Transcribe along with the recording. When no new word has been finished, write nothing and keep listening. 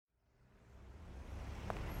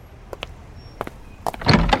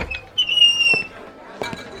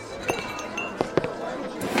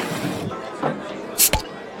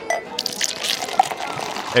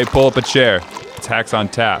Hey, pull up a chair. It's Hacks on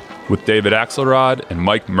Tap with David Axelrod and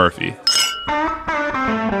Mike Murphy.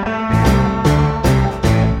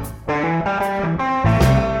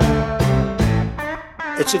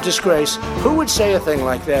 It's a disgrace. Who would say a thing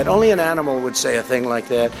like that? Only an animal would say a thing like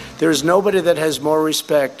that. There is nobody that has more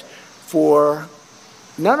respect for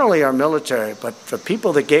not only our military, but for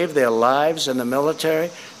people that gave their lives in the military.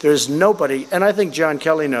 There's nobody, and I think John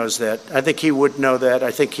Kelly knows that. I think he would know that.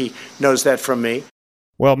 I think he knows that from me.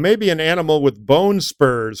 Well, maybe an animal with bone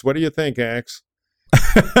spurs. What do you think, Axe?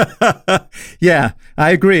 Yeah,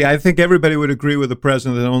 I agree. I think everybody would agree with the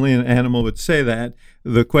president that only an animal would say that.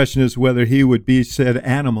 The question is whether he would be said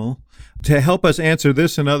animal. To help us answer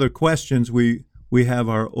this and other questions, we have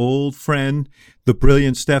our old friend, the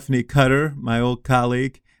brilliant Stephanie Cutter, my old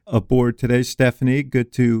colleague, aboard today. Stephanie,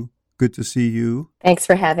 good to see you. Thanks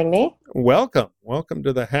for having me. Welcome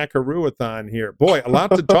to the Hackaroo-a-thon here. Boy, a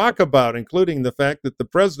lot to talk about, including the fact that the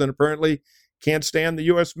president apparently can't stand the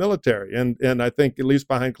U.S. military. And I think, at least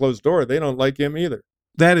behind closed door, they don't like him either.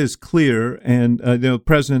 That is clear. And the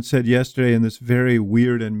president said yesterday in this very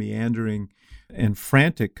weird and meandering and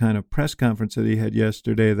frantic kind of press conference that he had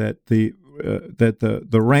yesterday that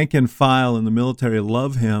the rank and file in the military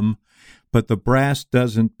love him, but the brass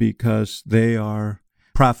doesn't because they are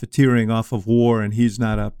profiteering off of war and he's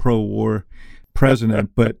not a pro-war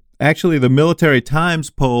president. But actually, the Military Times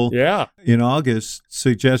poll in August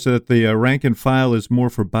suggested that the rank and file is more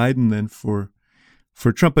for Biden than for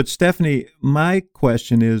Trump. But Stephanie, my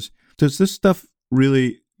question is, does this stuff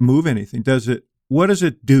really move anything? What does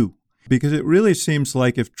it do? Because it really seems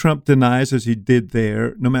like if Trump denies, as he did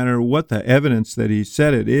there, no matter what the evidence that he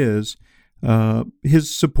said it is,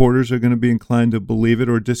 his supporters are going to be inclined to believe it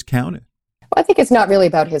or discount it. Well, I think it's not really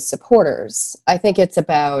about his supporters. I think it's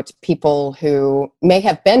about people who may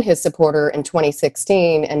have been his supporter in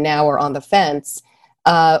 2016 and now are on the fence,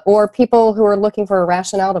 or people who are looking for a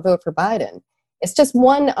rationale to vote for Biden. It's just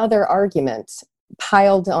one other argument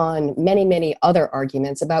piled on many, many other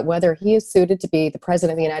arguments about whether he is suited to be the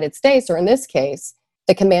president of the United States, or in this case,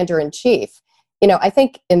 the commander-in-chief. You know, I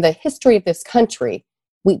think in the history of this country,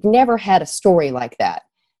 we've never had a story like that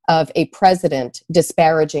of a president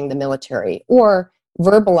disparaging the military or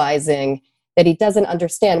verbalizing that he doesn't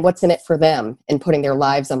understand what's in it for them and putting their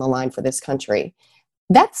lives on the line for this country.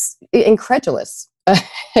 That's incredulous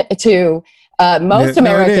to most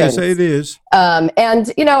Americans. It is.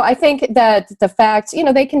 And, you know, I think that the fact, you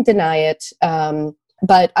know, they can deny it.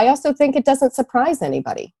 But I also think it doesn't surprise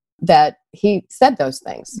anybody that he said those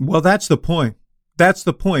things. Well, that's the point. That's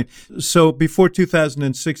the point. So before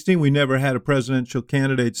 2016, we never had a presidential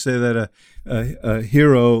candidate say that a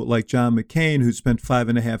hero like John McCain, who spent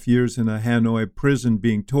 5.5 years in a Hanoi prison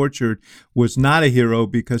being tortured, was not a hero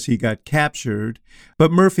because he got captured.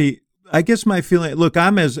 But Murphy, I guess my feeling, look,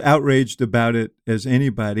 I'm as outraged about it as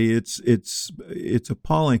anybody. It's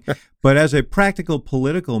appalling. But as a practical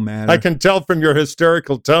political matter, I can tell from your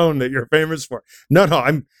hysterical tone that you're famous for. No,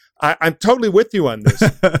 I'm totally with you on this.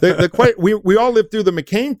 We all lived through the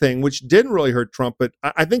McCain thing, which didn't really hurt Trump, but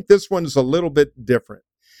I think this one's a little bit different.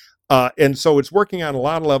 And so it's working on a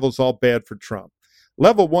lot of levels, all bad for Trump.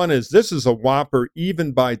 Level one is this is a whopper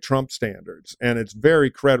even by Trump standards, and it's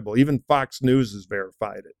very credible. Even Fox News has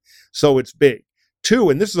verified it. So it's big.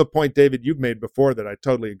 Two, and this is a point, David, you've made before that I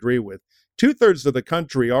totally agree with. 2/3 of the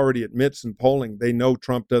country already admits in polling they know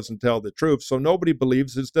Trump doesn't tell the truth, so nobody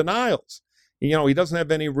believes his denials. You know, he doesn't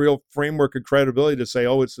have any real framework of credibility to say,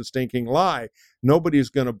 oh, it's a stinking lie. Nobody's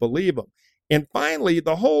going to believe him. And finally,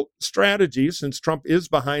 the whole strategy, since Trump is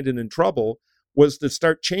behind and in trouble, was to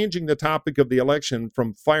start changing the topic of the election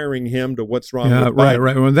from firing him to what's wrong with Biden.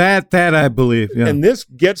 Right. Well, that I believe. Yeah. And this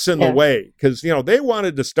gets in the way because, you know, they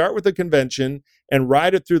wanted to start with the convention and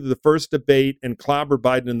ride it through the first debate and clobber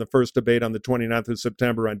Biden in the first debate on the 29th of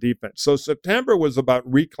September on defense. So September was about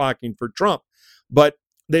reclocking for Trump. But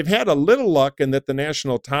they've had a little luck in that the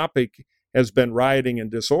national topic has been rioting and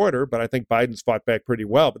disorder, but I think Biden's fought back pretty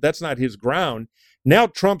well. But that's not his ground. Now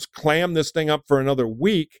Trump's clammed this thing up for another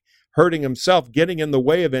week, hurting himself, getting in the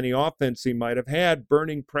way of any offense he might have had,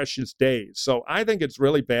 burning precious days. So I think it's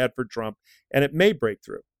really bad for Trump, and it may break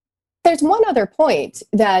through. There's one other point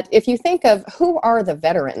that if you think of who are the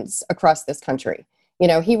veterans across this country, you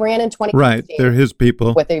know, he ran in 2015. Right, they're his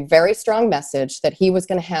people. With a very strong message that he was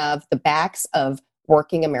going to have the backs of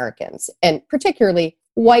working Americans, and particularly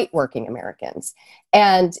white working Americans.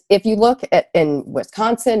 And if you look at in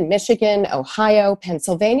Wisconsin, Michigan, Ohio,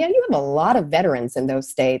 Pennsylvania, you have a lot of veterans in those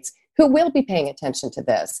states who will be paying attention to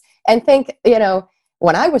this and think, you know,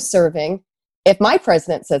 when I was serving, if my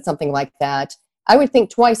president said something like that, I would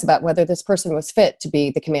think twice about whether this person was fit to be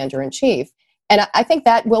the commander in chief. And I think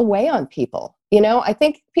that will weigh on people. I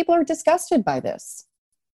think people are disgusted by this.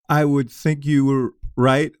 I would think you were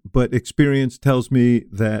right, but experience tells me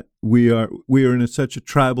that we are in such a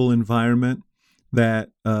tribal environment that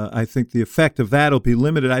I think the effect of that will be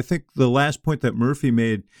limited. I think the last point that Murphy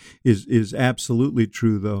made is absolutely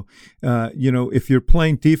true, though. If you're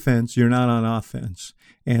playing defense, you're not on offense.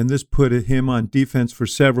 And this put him on defense for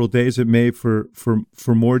several days. It may for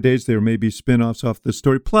more days. There may be spinoffs off the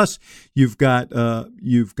story. Plus, you've got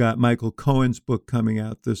Michael Cohen's book coming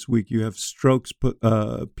out this week. You have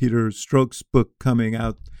Peter Strzok's book coming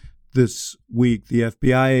out this week, the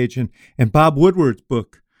FBI agent, and Bob Woodward's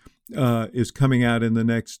book is coming out in the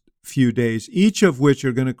next few days, each of which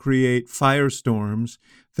are going to create firestorms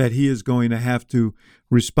that he is going to have to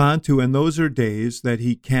respond to. And those are days that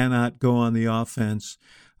he cannot go on the offense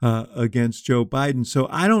against Joe Biden. So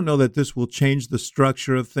I don't know that this will change the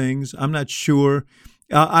structure of things. I'm not sure.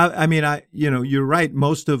 You're right.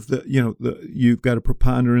 Most of you've got a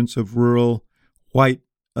preponderance of rural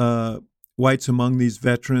whites among these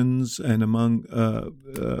veterans and among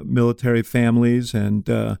military families, and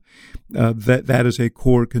that is a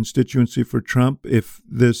core constituency for Trump. If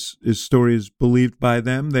this story is believed by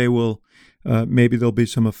them, they will maybe there'll be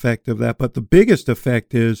some effect of that. But the biggest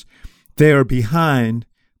effect is they are behind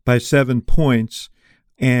by 7 points,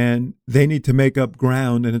 and they need to make up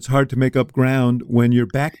ground, and it's hard to make up ground when you're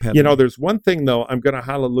backpedaling. There's one thing, though, I'm going to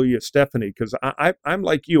hallelujah Stephanie, because I'm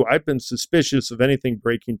like you. I've been suspicious of anything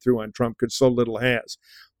breaking through on Trump because so little has.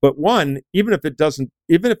 But one, even if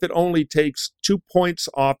it only takes 2 points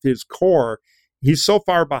off his core, he's so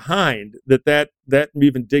far behind that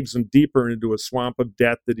even digs him deeper into a swamp of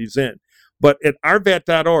debt that he's in. But at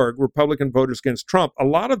rvat.org, Republican Voters Against Trump, a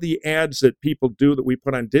lot of the ads that people do that we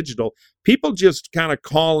put on digital, people just kind of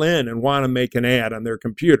call in and want to make an ad on their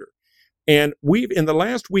computer. And in the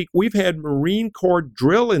last week, we've had Marine Corps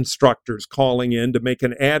drill instructors calling in to make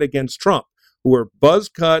an ad against Trump, who are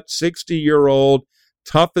buzz-cut, 60-year-old,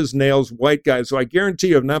 tough as nails, white guys. So I guarantee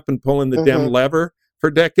you have not been pulling the Dem lever for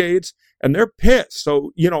decades, and they're pissed.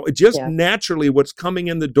 So, naturally what's coming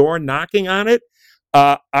in the door, knocking on it,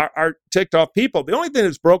 are ticked off people. The only thing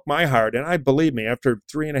that's broke my heart, and believe me, after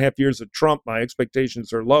 3.5 years of Trump, my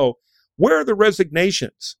expectations are low. Where are the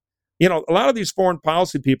resignations? A lot of these foreign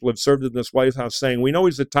policy people have served in this White House saying, we know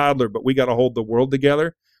he's a toddler, but we got to hold the world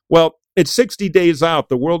together. Well, it's 60 days out.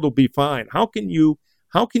 The world will be fine. How can you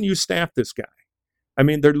staff this guy? I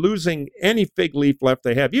mean, they're losing any fig leaf left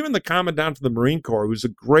they have. Even the Commandant of the Marine Corps, who's a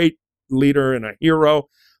great leader and a hero.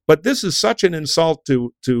 But this is such an insult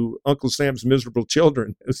to Uncle Sam's miserable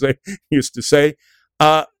children, as they used to say.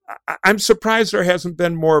 I'm surprised there hasn't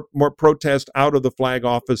been more protest out of the flag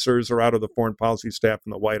officers or out of the foreign policy staff in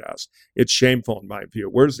the White House. It's shameful in my view.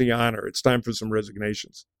 Where's the honor? It's time for some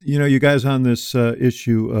resignations. You guys on this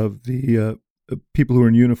issue of the people who are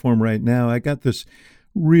in uniform right now, I got this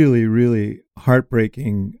really, really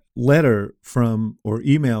heartbreaking letter or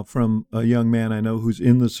email from a young man I know who's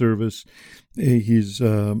in the service. He's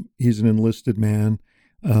an enlisted man,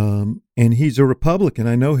 and he's a Republican.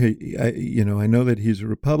 I know that he's a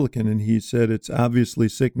Republican, and he said it's obviously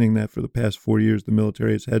sickening that for the past 4 years the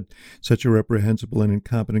military has had such a reprehensible and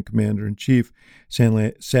incompetent commander-in-chief.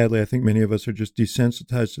 Sadly, I think many of us are just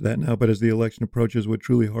desensitized to that now, but as the election approaches, what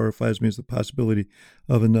truly horrifies me is the possibility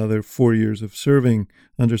of another 4 years of serving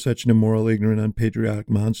under such an immoral, ignorant, unpatriotic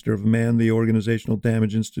monster of a man. The organizational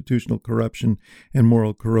damage, institutional corruption, and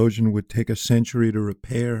moral corrosion would take a century to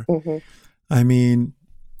repair. Mm-hmm. I mean,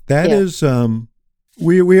 that is,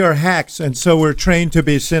 we are hacks, and so we're trained to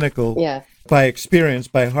be cynical by experience,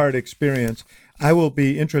 by hard experience. I will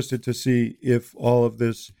be interested to see if all of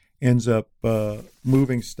this ends up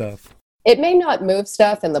moving stuff. It may not move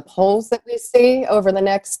stuff in the polls that we see over the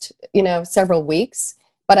next, several weeks,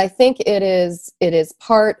 but I think it is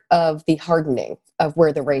part of the hardening of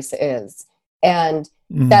where the race is. And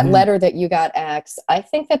that letter that you got, Axe, I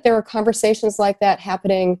think that there are conversations like that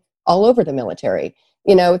happening all over the military.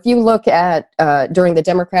 If you look at during the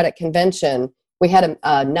Democratic convention, we had a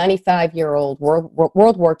 95-year-old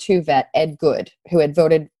World War II vet, Ed Good, who had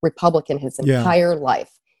voted Republican his entire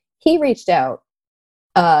life. He reached out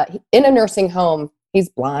in a nursing home. He's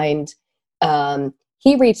blind.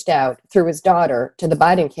 He reached out through his daughter to the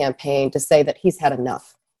Biden campaign to say that he's had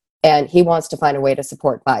enough and he wants to find a way to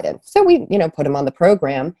support Biden. So we, put him on the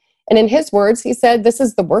program. And in his words, he said, this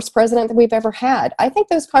is the worst president that we've ever had. I think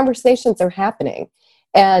those conversations are happening.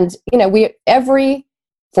 And, we every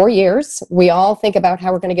 4 years, we all think about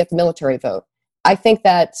how we're going to get the military vote. I think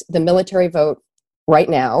that the military vote right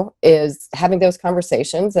now is having those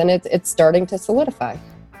conversations, and it's starting to solidify.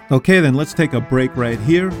 Okay, then let's take a break right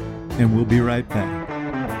here. and we'll be right back.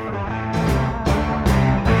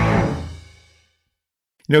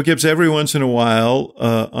 You know, Gibbs, every once in a while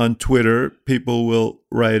on Twitter, people will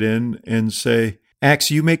write in and say,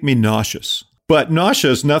 Axe, you make me nauseous. But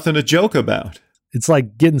nausea is nothing to joke about. It's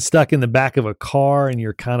like getting stuck in the back of a car and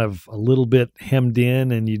you're kind of a little bit hemmed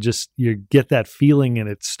in and you get that feeling and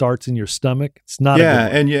it starts in your stomach. It's not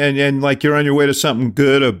and like you're on your way to something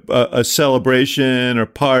good, a celebration or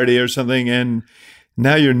party or something, and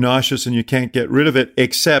now you're nauseous and you can't get rid of it,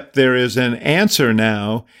 except there is an answer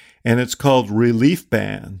now, and it's called Relief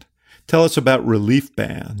Band. Tell us about Relief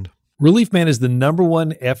Band. Relief Band is the number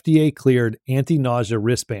one FDA-cleared anti-nausea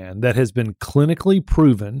wristband that has been clinically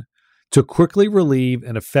proven to quickly relieve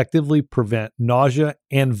and effectively prevent nausea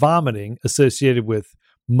and vomiting associated with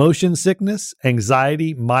motion sickness,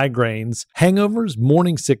 anxiety, migraines, hangovers,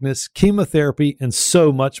 morning sickness, chemotherapy, and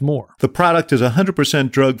so much more. The product is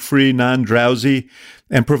 100% drug-free, non-drowsy,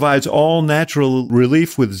 and provides all natural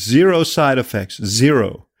relief with zero side effects,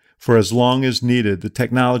 zero, for as long as needed. The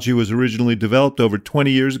technology was originally developed over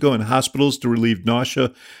 20 years ago in hospitals to relieve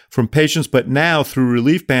nausea from patients, but now through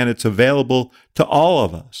Relief Band, it's available to all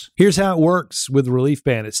of us. Here's how it works with Relief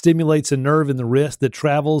Band. It stimulates a nerve in the wrist that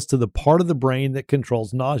travels to the part of the brain that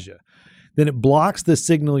controls nausea. Then it blocks the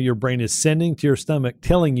signal your brain is sending to your stomach,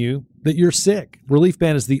 telling you that you're sick. Relief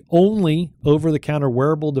Band is the only over-the-counter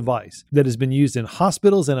wearable device that has been used in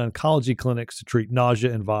hospitals and oncology clinics to treat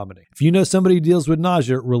nausea and vomiting. If you know somebody who deals with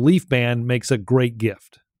nausea, Relief Band makes a great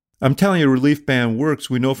gift. I'm telling you, Relief Band works.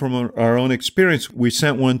 We know from our own experience. We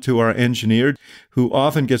sent one to our engineer who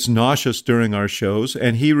often gets nauseous during our shows,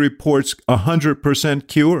 and he reports 100%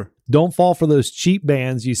 cure. Don't fall for those cheap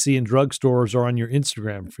bands you see in drugstores or on your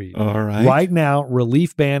Instagram feed. All right. Right now,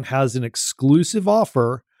 Relief Band has an exclusive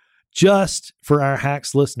offer just for our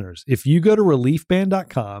Hacks listeners. If you go to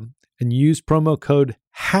reliefband.com and use promo code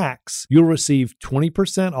HACKS, you'll receive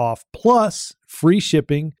 20% off plus free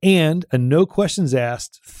shipping and a no questions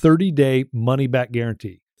asked 30-day money-back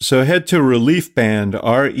guarantee. So head to Relief Band,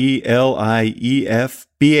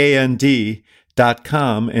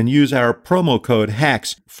 ReliefBand.com, and use our promo code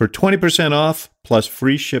HACKS for 20% off plus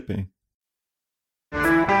free shipping.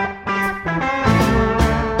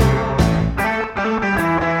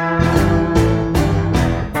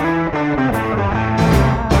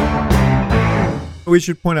 We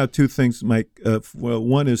should point out two things, Mike.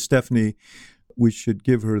 One is Stephanie. We should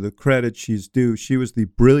give her the credit she's due. She was the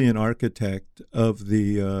brilliant architect of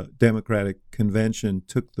the Democratic Convention,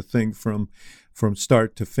 took the thing from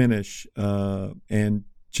start to finish, and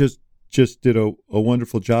just did a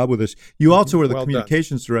wonderful job with this. You also were the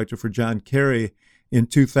communications director for John Kerry in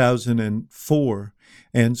 2004.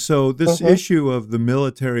 And so this issue of the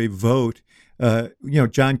military vote,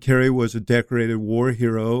 John Kerry was a decorated war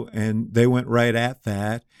hero, and they went right at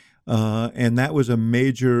that. And that was a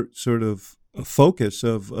major sort of focus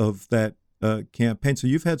of that campaign. So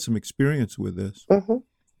you've had some experience with this. Mm-hmm.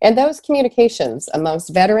 And those communications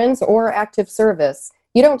amongst veterans or active service,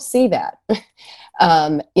 you don't see that.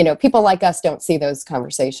 People like us don't see those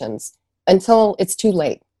conversations until it's too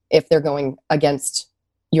late if they're going against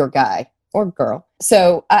your guy or girl.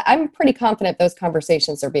 So I'm pretty confident those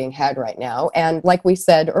conversations are being had right now. And like we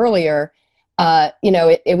said earlier,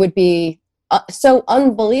 it would be so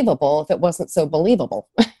unbelievable if it wasn't so believable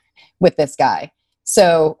with this guy.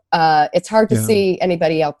 So it's hard to see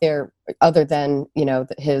anybody out there other than,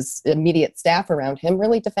 his immediate staff around him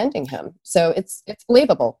really defending him. So it's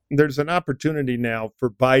believable. There's an opportunity now for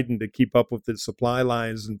Biden to keep up with his supply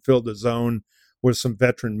lines and fill the zone with some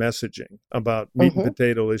veteran messaging about meat and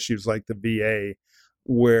potato issues like the VA,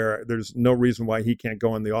 where there's no reason why he can't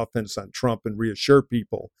go on the offense on Trump and reassure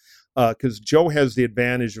people. Because Joe has the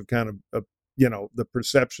advantage of kind of, the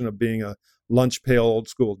perception of being a lunch pail old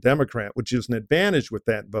school Democrat, which is an advantage with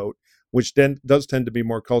that vote, which then does tend to be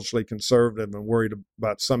more culturally conservative and worried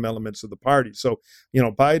about some elements of the party. So,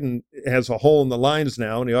 Biden has a hole in the lines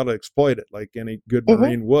now, and he ought to exploit it like any good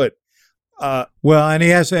Marine would. And he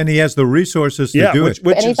has the resources to do it.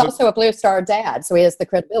 And he's also a Blue Star dad, so he has the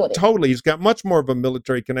credibility. Totally. He's got much more of a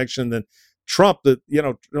military connection than Trump. The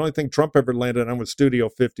only thing Trump ever landed on was Studio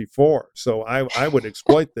 54. So I would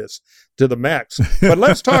exploit this to the max. But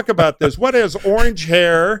let's talk about this. What has orange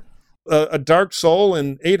hair, a dark soul,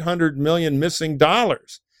 and $800 million missing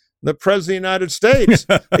dollars? The President of the United States.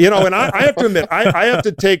 And I have to admit, I have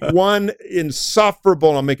to take one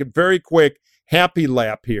insufferable, I'll make it very quick, happy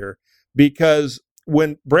lap here. Because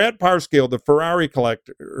when Brad Parscale, the Ferrari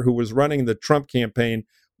collector who was running the Trump campaign,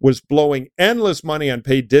 was blowing endless money on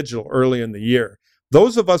paid digital early in the year,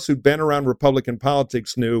 Those of us who'd been around Republican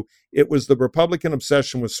politics knew it was the Republican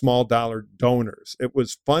obsession with small dollar donors. It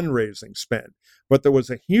was fundraising spend. But there was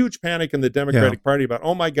a huge panic in the Democratic Party about,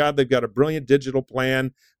 oh my God, they've got a brilliant digital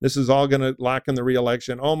plan. This is all going to lock in the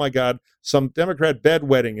reelection. Oh my God, some Democrat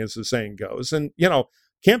bedwetting, as the saying goes. And,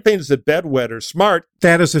 campaigns that bedwet are smart.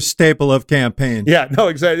 That is a staple of campaigns. Yeah, no,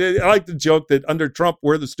 exactly. I like the joke that under Trump,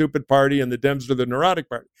 we're the stupid party and the Dems are the neurotic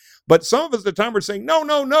party. But some of us at the time were saying,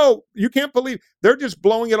 no, you can't believe they're just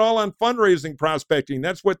blowing it all on fundraising prospecting.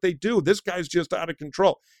 That's what they do. This guy's just out of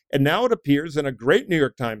control. And now it appears in a great New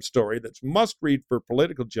York Times story that's must read for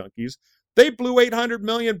political junkies. They blew $800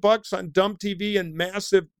 million on dumb TV and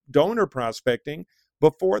massive donor prospecting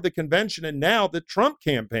before the convention. And now the Trump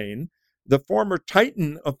campaign, the former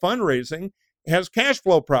titan of fundraising, has cash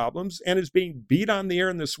flow problems and is being beat on the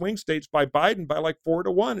air in the swing states by Biden by like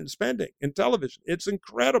 4-1 in spending in television. It's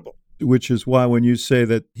incredible. Which is why when you say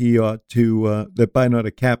that he ought to, that Biden ought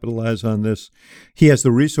to capitalize on this, he has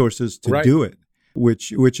the resources to do it,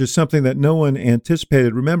 which is something that no one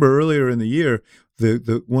anticipated. Remember earlier in the year,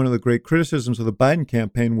 the one of the great criticisms of the Biden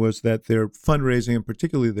campaign was that their fundraising, and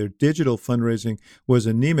particularly their digital fundraising, was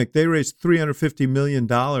anemic. They raised $350 million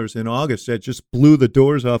in August. That just blew the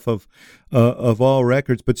doors off of all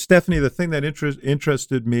records. But Stephanie, the thing that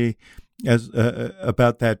interested me as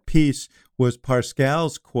about that piece was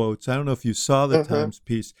Pascal's quotes. I don't know if you saw the Times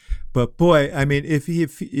piece, but boy, I mean, if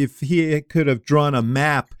he could have drawn a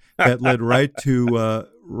map that led right to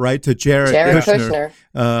Jared Kushner.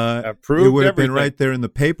 It would have been right there in the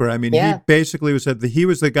paper. I mean, he basically said that he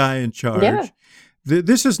was the guy in charge. Yeah.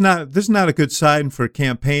 This is not a good sign for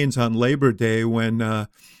campaigns on Labor Day when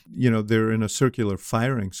they're in a circular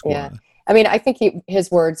firing squad. Yeah. I mean, I think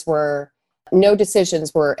his words were, no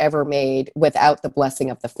decisions were ever made without the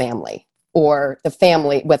blessing of the family, or the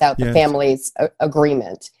family without the family's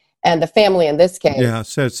agreement. And the family in this case,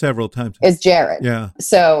 said several times, is Jared. Yeah.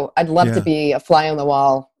 So I'd love to be a fly on the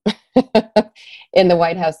wall in the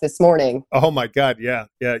White House this morning. Oh my God, yeah.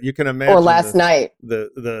 You can imagine. Or last night,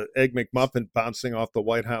 the Egg McMuffin bouncing off the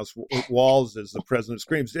White House walls as the president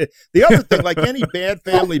screams. The other thing, like any bad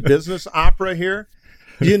family business opera here,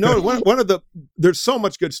 one of there's so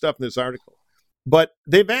much good stuff in this article, but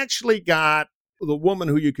they've actually got the woman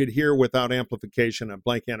who you could hear without amplification. I'm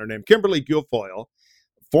blanking on her name, Kimberly Guilfoyle.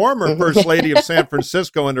 Former First Lady of San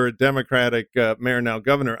Francisco under a Democratic mayor, now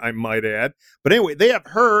governor, I might add. But anyway, they have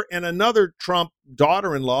her and another Trump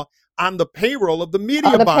daughter-in-law on the payroll of the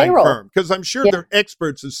media buying firm, because I'm sure they're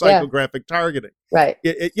experts in psychographic targeting. Right.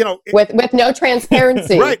 With no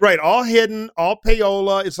transparency. Right. All hidden, all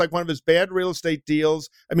payola. It's like one of his bad real estate deals.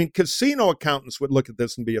 I mean, casino accountants would look at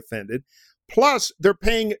this and be offended. Plus, they're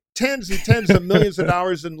paying tens and tens of millions of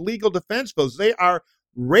dollars in legal defense bills. They are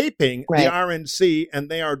raping the RNC, and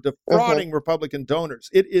they are defrauding Republican donors.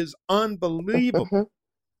 It is unbelievable.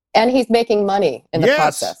 And he's making money in the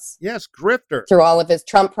process. Yes, grifter. Through all of his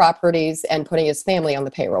Trump properties and putting his family on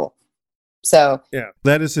the payroll. So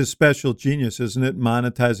that is his special genius, isn't it?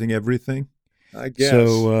 Monetizing everything. I guess.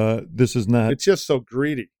 So this is not. It's just so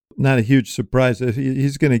greedy. Not a huge surprise.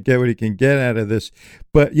 He's going to get what he can get out of this.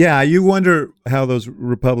 But you wonder how those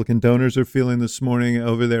Republican donors are feeling this morning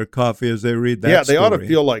over their coffee as they read that they ought to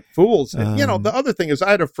feel like fools. And, the other thing is,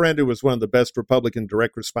 I had a friend who was one of the best Republican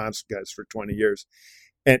direct response guys for 20 years.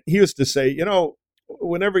 And he used to say,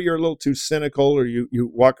 whenever you're a little too cynical or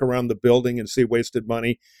you walk around the building and see wasted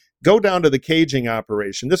money, go down to the caging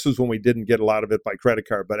operation. This was when we didn't get a lot of it by credit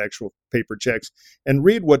card, but actual paper checks, and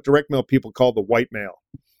read what direct mail people call the white mail,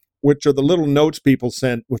 which are the little notes people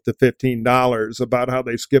sent with the $15 about how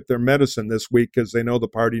they skipped their medicine this week because they know the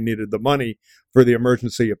party needed the money for the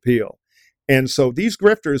emergency appeal. And so these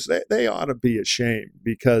grifters, they ought to be ashamed,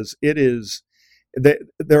 because it is,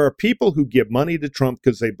 there are people who give money to Trump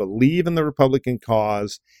because they believe in the Republican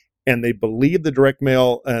cause, and they believe the direct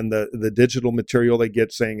mail and the digital material they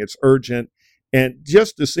get saying it's urgent. And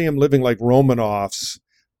just to see them living like Romanovs,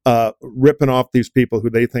 ripping off these people who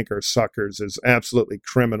they think are suckers is absolutely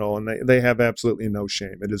criminal, and they have absolutely no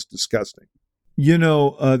shame. It is disgusting.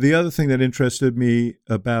 The other thing that interested me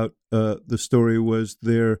about the story was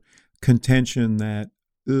their contention that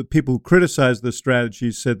the people who criticized the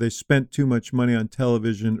strategy said they spent too much money on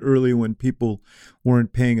television early when people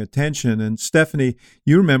weren't paying attention. And Stephanie,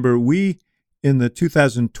 you remember we, in the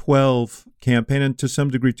 2012 campaign, and to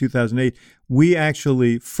some degree 2008, we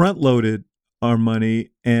actually front-loaded our money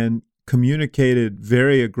and communicated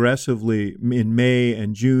very aggressively in May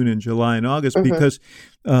and June and July and August, because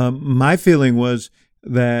my feeling was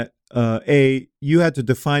that you had to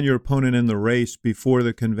define your opponent in the race before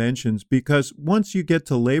the conventions, because once you get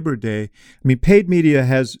to Labor Day, I mean, paid media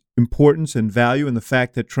has importance and value, and the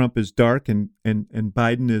fact that Trump is dark and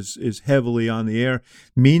Biden is heavily on the air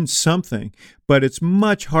means something. But it's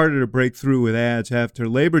much harder to break through with ads after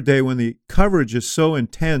Labor Day when the coverage is so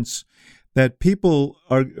intense that people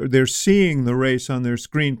they're seeing the race on their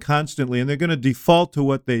screen constantly, and they're going to default to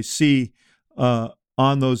what they see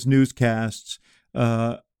on those newscasts,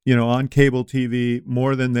 on cable TV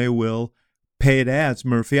more than they will paid ads,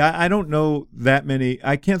 Murphy. I don't know that many.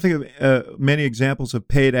 I can't think of many examples of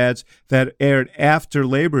paid ads that aired after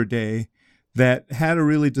Labor Day that had a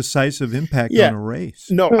really decisive impact on a race.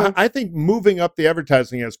 No, I think moving up the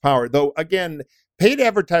advertising has power, though. Again, paid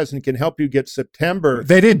advertising can help you get September.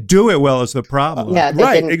 They didn't do it well is the problem. Yeah,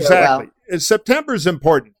 right, exactly. September is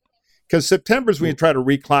important because September is when you try to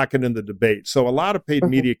reclock it in the debate. So a lot of paid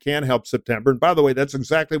media can help September. And by the way, that's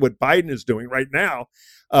exactly what Biden is doing right now.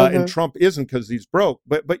 And Trump isn't because he's broke.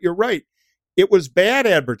 But you're right. It was bad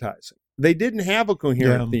advertising. They didn't have a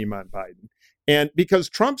coherent theme on Biden. And because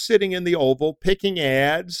Trump's sitting in the Oval picking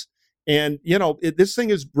ads, and, this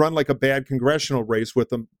thing is run like a bad congressional race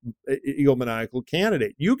with an egomaniacal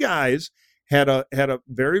candidate. You guys had a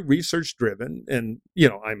very research-driven, and,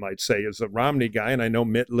 I might say as a Romney guy, and I know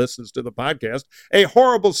Mitt listens to the podcast, a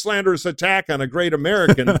horrible slanderous attack on a great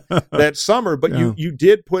American that summer. But you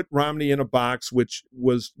did put Romney in a box, which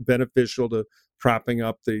was beneficial to propping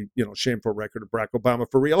up the shameful record of Barack Obama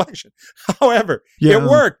for re-election. However, it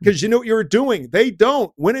worked because you knew what you were doing. They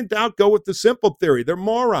don't. When in doubt, go with the simple theory. They're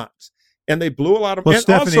morons, and they blew a lot of. And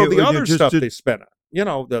Stephanie, also the other stuff they spent on.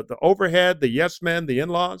 The overhead, the yes men, the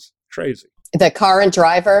in-laws, crazy. The car and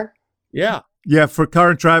driver. Yeah. Yeah, for car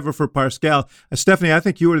and driver for Pascal. Stephanie, I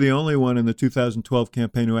think you were the only one in the 2012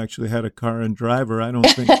 campaign who actually had a car and driver. I don't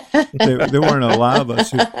think there weren't a lot of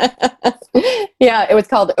us who. Yeah, it was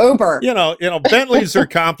called Uber. Bentleys are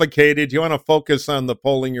complicated. You want to focus on the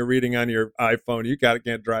polling you're reading on your iPhone. You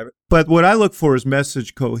can't drive it. But what I look for is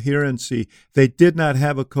message coherency. They did not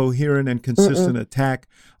have a coherent and consistent attack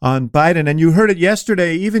on Biden. And you heard it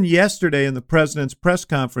yesterday, even yesterday in the president's press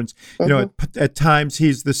conference. At times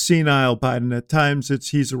he's the senile Biden. At times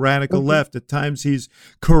he's a radical left. At times he's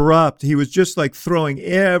corrupt. He was just like throwing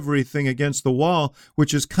everything against the wall,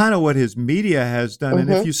 which is kind of what his media has done. And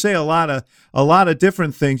if you say a lot of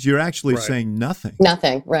different things, you're actually saying nothing.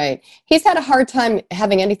 Nothing, right. He's had a hard time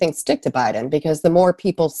having anything stick to Biden because the more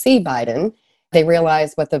people see Biden, they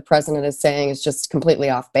realize what the president is saying is just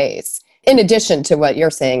completely off base. In addition to what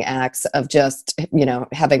you're saying, Axe, of just,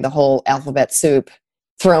 having the whole alphabet soup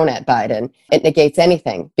thrown at Biden, it negates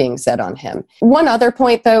anything being said on him. One other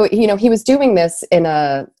point, though, he was doing this in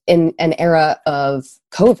an era of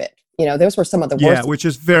COVID. Those were some of the worst. Yeah, which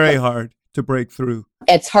is very hard to break through.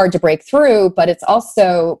 It's hard to break through, but it's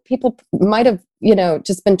also, people might have,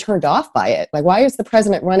 just been turned off by it. Like, why is the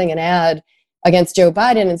president running an ad against Joe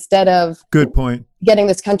Biden instead of good point getting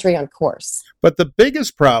this country on course? But the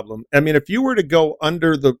biggest problem, if you were to go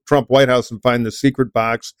under the Trump White House and find the secret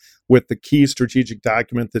box with the key strategic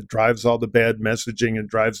document that drives all the bad messaging and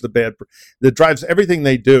that drives everything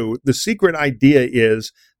they do, the secret idea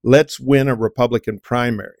is let's win a Republican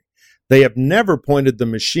primary. They have never pointed the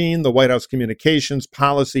machine, the White House communications,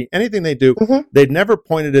 policy, anything they do. They've never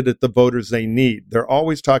pointed it at the voters they need. They're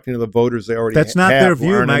always talking to the voters they already have. That's not their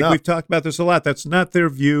view, Mike. We've talked about this a lot. That's not their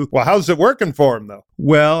view. Well, how's it working for them, though?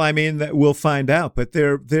 Well, we'll find out. But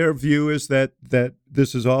their view is that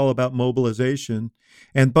this is all about mobilization.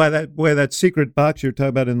 And by that way, that secret box you're talking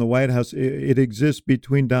about in the White House, it exists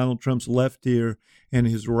between Donald Trump's left ear and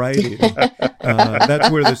his right ear.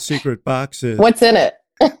 That's where the secret box is. What's in it?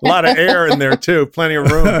 A lot of air in there, too. Plenty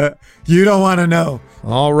of room. You don't want to know.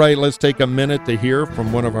 All right, let's take a minute to hear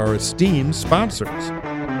from one of our esteemed sponsors.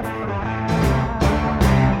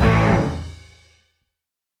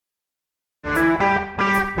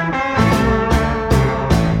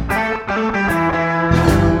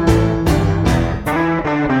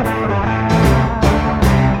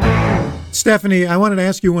 Stephanie, I wanted to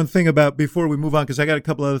ask you one thing about before we move on, because I got a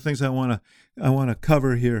couple other things I want to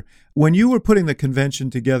cover here. When you were putting the convention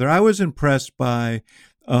together, I was impressed by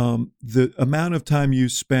the amount of time you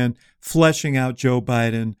spent fleshing out Joe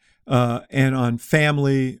Biden and on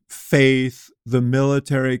family, faith, the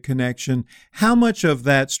military connection. How much of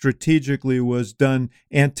that strategically was done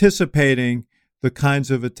anticipating the kinds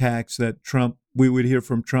of attacks that we would hear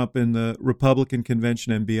from Trump in the Republican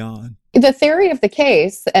convention and beyond? The theory of the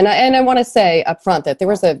case, and I want to say up front that there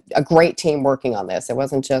was a great team working on this. It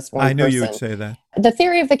wasn't just one person. I knew you would say that. The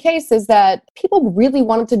theory of the case is that people really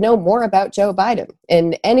wanted to know more about Joe Biden.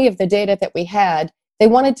 In any of the data that we had, They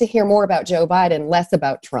wanted to hear more about Joe Biden, less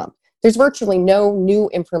about Trump. There's virtually no new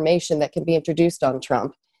information that can be introduced on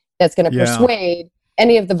Trump that's going to persuade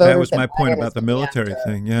any of the voters. That was my point Biden about the military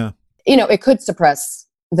thing. Yeah. It could suppress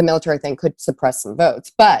the military thing, could suppress some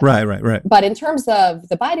votes. But right. But in terms of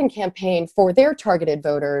the Biden campaign, for their targeted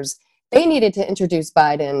voters, they needed to introduce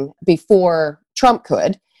Biden before Trump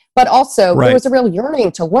could. But also, there was a real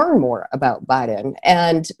yearning to learn more about Biden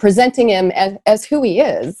and presenting him as who he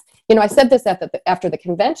is. I said this after the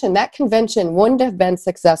convention. That convention wouldn't have been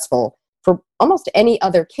successful for almost any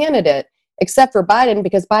other candidate except for Biden,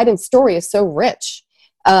 because Biden's story is so rich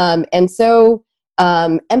and so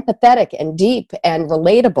empathetic and deep and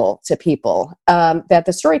relatable to people that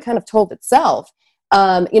the story kind of told itself.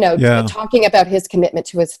 Talking about his commitment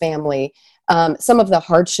to his family, some of the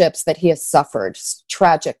hardships that he has suffered,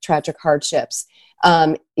 tragic hardships,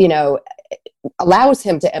 allows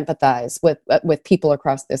him to empathize with people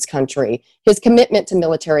across this country. His commitment to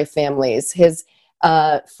military families, his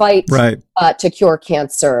fight to cure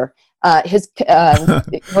cancer, his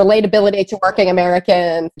relatability to working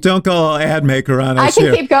Americans. Don't go all ad maker on us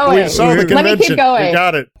here. I can keep going. Let me keep going. You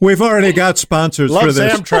got it. We've already got sponsors for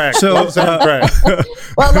this. Amtrak. So, Amtrak.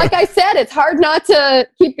 Well, like I said, it's hard not to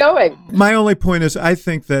keep going. My only point is, I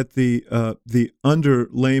think that the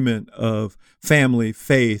underlayment of family,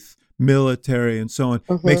 faith, military, and so on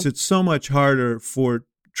makes it so much harder for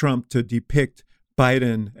Trump to depict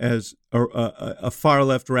Biden as a far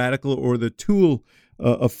left radical or the tool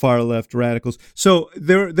of far left radicals. So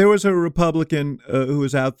there was a Republican who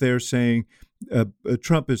was out there saying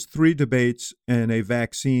Trump is 3 debates and a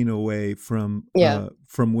vaccine away from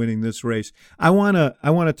winning this race. I want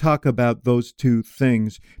to talk about those two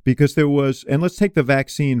things because and let's take the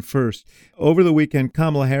vaccine first. Over the weekend,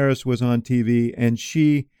 Kamala Harris was on TV and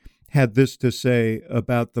she had this to say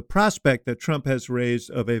about the prospect that Trump has raised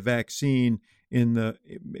of a vaccine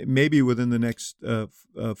maybe within the next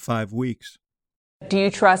 5 weeks. Do you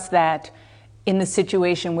trust that in the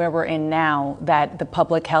situation where we're in now, that the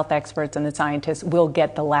public health experts and the scientists will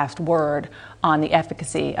get the last word on the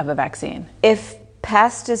efficacy of a vaccine? If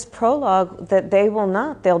past is prologue, that they will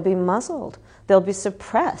not. They'll be muzzled. They'll be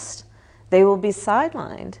suppressed. They will be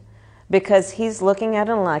sidelined because he's looking at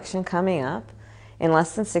an election coming up in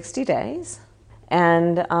less than 60 days,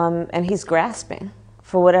 and he's grasping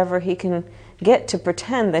for whatever he can get to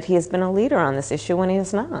pretend that he has been a leader on this issue when he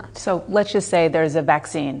is not. So let's just say there's a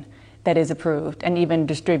vaccine that is approved and even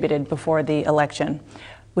distributed before the election.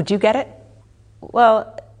 Would you get it?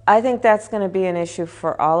 Well, I think that's going to be an issue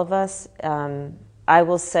for all of us. I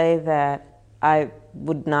will say that I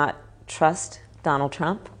would not trust Donald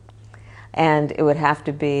Trump, and it would have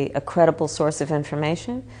to be a credible source of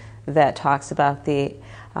information that talks about the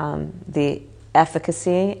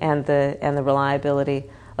efficacy and the reliability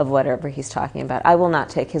of whatever he's talking about. I will not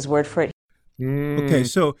take his word for it. Okay,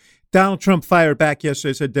 so Donald Trump fired back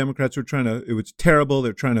yesterday, said Democrats it was terrible.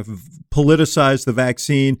 They're trying to politicize the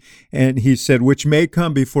vaccine. And he said, which may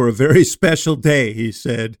come before a very special day, he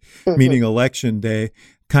said, meaning Election Day.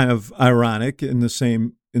 Kind of ironic in the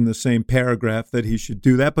same paragraph that he should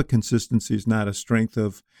do that, but consistency is not a strength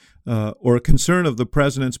of or a concern of the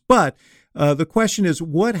president's. But the question is,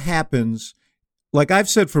 what happens? Like I've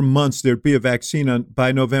said for months, there'd be a vaccine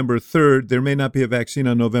by November 3rd. There may not be a vaccine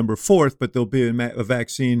on November 4th, but there'll be a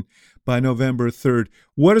vaccine by November 3rd.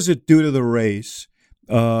 What does it do to the race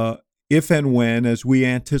if and when, as we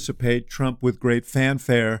anticipate, Trump with great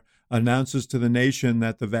fanfare announces to the nation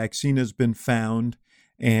that the vaccine has been found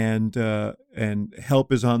and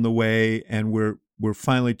help is on the way, and we're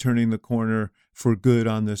finally turning the corner for good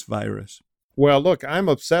on this virus? Well, look, I'm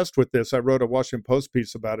obsessed with this. I wrote a Washington Post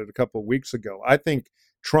piece about it a couple of weeks ago. I think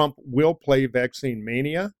Trump will play vaccine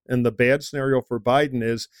mania, and the bad scenario for Biden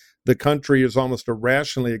is the country is almost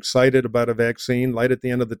irrationally excited about a vaccine, light at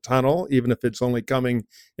the end of the tunnel, even if it's only coming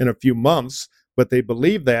in a few months. But they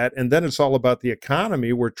believe that, and then it's all about the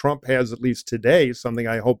economy, where Trump has, at least today, something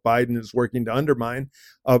I hope Biden is working to undermine,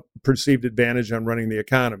 a perceived advantage on running the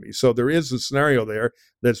economy. So there is a scenario there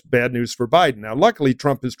that's bad news for Biden. Now, luckily,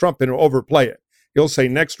 Trump is Trump, and he'll overplay it. He'll say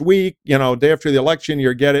next week, day after the election,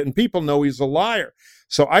 you'll get it, and people know he's a liar.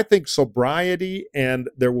 So I think sobriety, and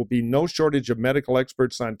there will be no shortage of medical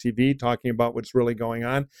experts on TV talking about what's really going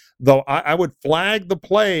on. Though I would flag the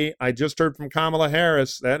play I just heard from Kamala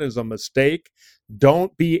Harris. That is a mistake.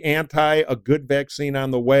 Don't be anti a good vaccine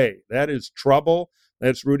on the way. That is trouble.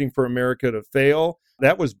 That's rooting for America to fail.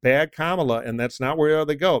 That was bad Kamala, and that's not where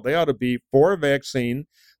they go. They ought to be for a vaccine.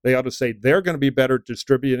 They ought to say they're going to be better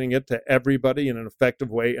distributing it to everybody in an effective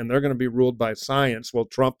way, and they're going to be ruled by science. Well,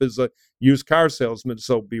 Trump is a used car salesman,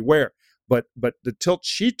 so beware. But the tilt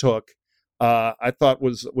she took I thought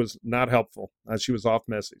was not helpful. She was off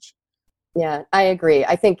message. Yeah, I agree.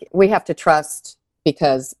 I think we have to trust,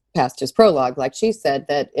 because past his prologue, like she said,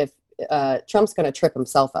 that if Trump's going to trip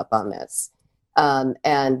himself up on this,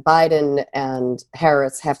 and Biden and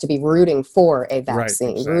Harris have to be rooting for a vaccine,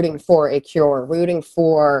 Right, exactly. rooting for a cure, rooting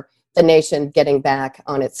for the nation getting back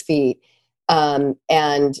on its feet. And,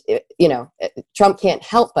 Trump can't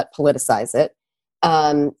help but politicize it,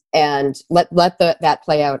 and let that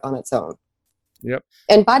play out on its own. Yep.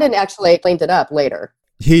 And Biden actually cleaned it up later.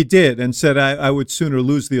 He did, and said, I would sooner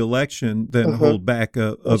lose the election than hold back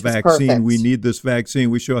a vaccine. Perfect. We need this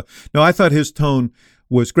vaccine. No, I thought his tone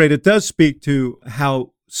was great. It does speak to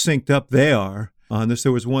how synced up they are on this.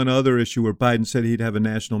 There was one other issue where Biden said he'd have a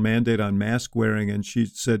national mandate on mask wearing, and she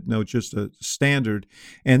said, no, just a standard.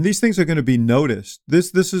 And these things are going to be noticed.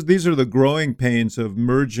 These are the growing pains of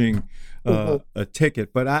merging a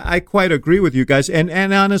ticket. But I quite agree with you guys. And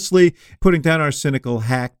honestly, putting down our cynical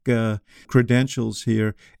hack credentials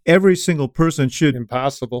here, every single person should...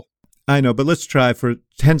 Impossible. I know, but let's try for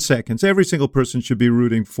 10 seconds. Every single person should be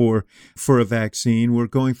rooting for a vaccine. We're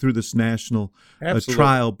going through this national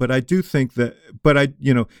trial, but I do think that,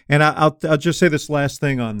 and I'll just say this last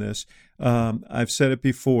thing on this. I've said it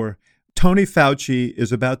before. Tony Fauci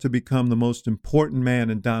is about to become the most important man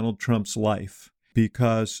in Donald Trump's life,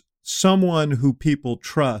 because someone who people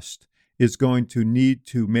trust is going to need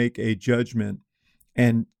to make a judgment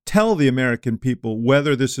and tell the American people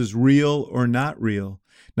whether this is real or not real.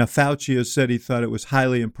 Now, Fauci has said he thought it was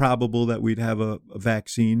highly improbable that we'd have a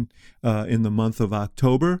vaccine in the month of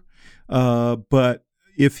October. But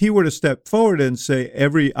if he were to step forward and say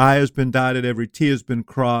every I has been dotted, every T has been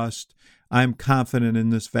crossed, I'm confident in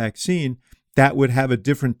this vaccine, that would have a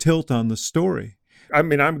different tilt on the story. I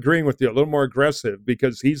mean, I'm agreeing with you, a little more aggressive,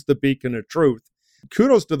 because he's the beacon of truth.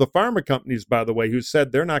 Kudos to the pharma companies, by the way, who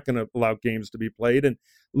said they're not going to allow games to be played. And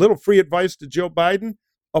a little free advice to Joe Biden: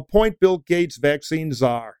 appoint Bill Gates vaccine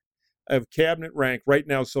czar of cabinet rank right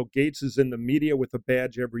now. So Gates is in the media with a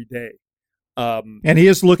badge every day. And he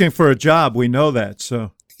is looking for a job. We know that.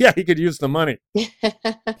 So yeah, he could use the money.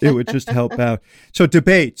 It would just help out. So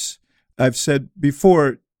debates, I've said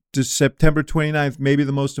before, to September 29th, maybe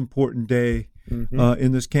the most important day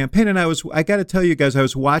in this campaign. And I got to tell you guys, I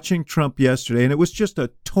was watching Trump yesterday, and it was just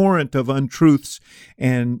a torrent of untruths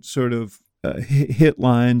and sort of hit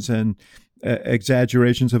lines and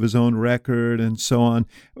exaggerations of his own record and so on.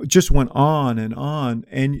 It just went on and on.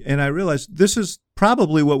 And I realized this is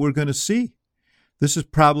probably what we're going to see. This is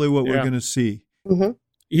probably what we're going to see. Mm-hmm.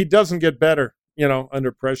 He doesn't get better,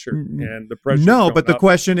 under pressure, and the pressure. No, but the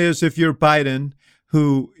question is, if you're Biden,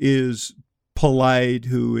 who is polite,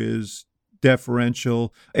 who is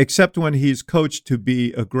deferential, except when he's coached to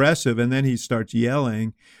be aggressive and then he starts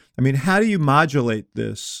yelling. I mean, how do you modulate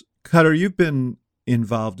this? Cutter, you've been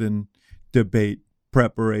involved in debate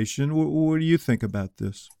preparation. What do you think about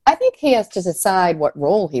this? I think he has to decide what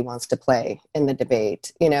role he wants to play in the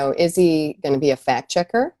debate. Is he going to be a fact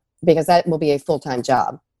checker? Because that will be a full-time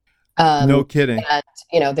job. No kidding. And,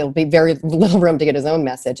 there'll be very little room to get his own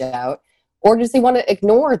message out. Or does he want to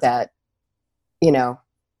ignore that,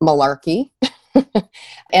 malarkey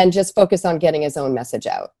and just focus on getting his own message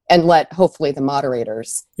out and let hopefully the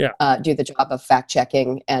moderators do the job of fact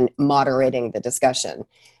checking and moderating the discussion?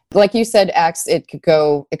 Like you said, Axe, it could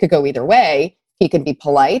go either way. He could be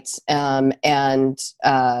polite, when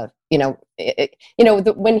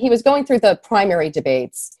he was going through the primary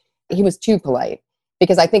debates, he was too polite,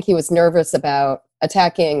 because I think he was nervous about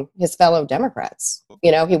attacking his fellow Democrats.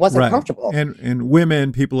 He wasn't comfortable. And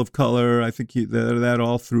women, people of color, I think that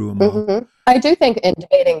all threw him off. I do think in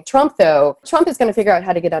debating Trump, though, Trump is going to figure out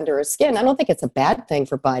how to get under his skin. I don't think it's a bad thing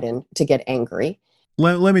for Biden to get angry.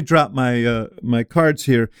 Let me drop my cards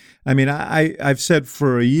here. I mean, I've said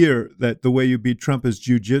for a year that the way you beat Trump is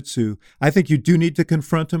jujitsu. I think you do need to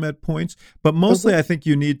confront him at points, but mostly I think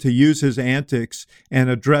you need to use his antics and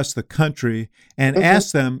address the country and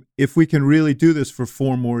ask them if we can really do this for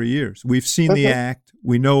 4 more years. We've seen the act.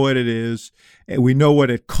 We know what it is. And we know what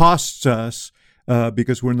it costs us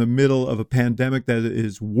because we're in the middle of a pandemic that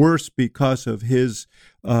is worse because of his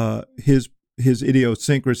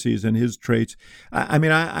idiosyncrasies and his traits. I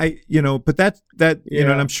mean, but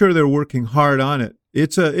and I'm sure they're working hard on it.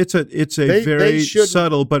 It's a very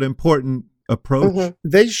subtle but important approach.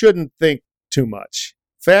 They shouldn't think too much.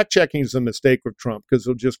 Fact checking is a mistake with Trump, because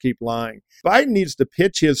he'll just keep lying. Biden needs to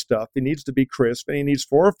pitch his stuff. He needs to be crisp, and he needs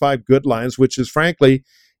 4 or 5 good lines, which is frankly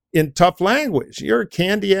in tough language. You're a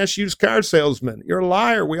candy-ass used car salesman. You're a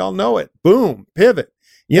liar. We all know it. Boom, pivot.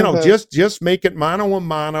 Just make it mano a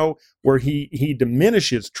mano, where he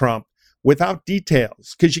diminishes Trump without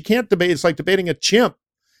details, because you can't debate. It's like debating a chimp.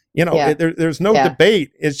 Yeah. There's no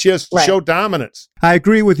debate. It's just show dominance. I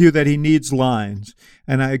agree with you that he needs lines,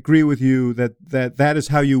 and I agree with you that is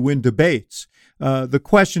how you win debates. The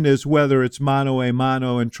question is whether it's mano a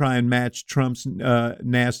mano and try and match Trump's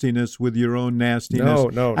nastiness with your own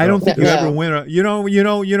nastiness. No. I don't think you ever win you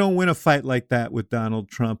don't win a fight like that with Donald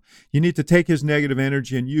Trump. You need to take his negative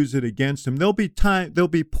energy and use it against him. There'll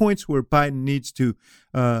be points where Biden needs to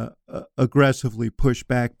aggressively push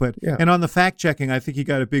back. And on the fact checking, I think he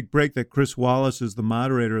got a big break that Chris Wallace is the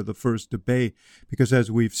moderator of the first debate, because as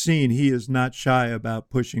we've seen, he is not shy about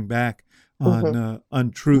pushing back on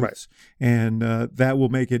untruths, and that will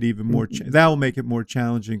make it even more. That will make it more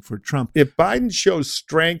challenging for Trump. If Biden shows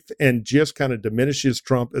strength and just kind of diminishes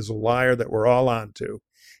Trump as a liar that we're all onto,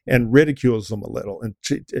 and ridicules him a little, and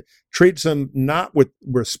treats him not with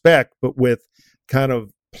respect but with kind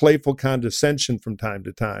of playful condescension from time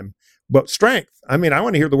to time, but strength. I mean, I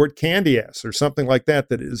want to hear the word candy ass or something like that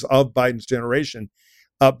is of Biden's generation.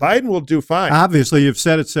 Biden will do fine. Obviously, you've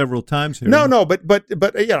said it several times here. No, but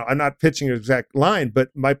I'm not pitching an exact line, but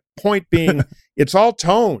my point being, it's all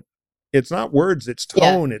tone. It's not words. It's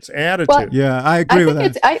tone. It's attitude. Well, I agree with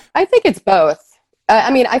that. I think it's both.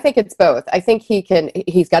 I think it's both. I think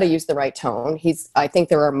he's got to use the right tone. I think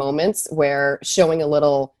there are moments where showing a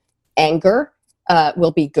little anger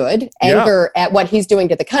will be good. Anger at what he's doing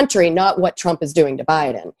to the country, not what Trump is doing to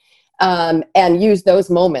Biden. And use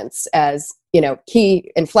those moments as,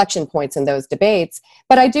 key inflection points in those debates.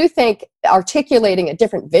 But I do think articulating a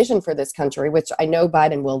different vision for this country, which I know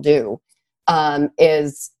Biden will do,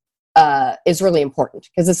 is really important,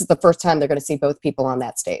 because this is the first time they're going to see both people on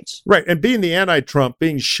that stage. Right. And being the anti-Trump,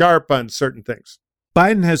 being sharp on certain things.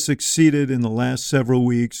 Biden has succeeded in the last several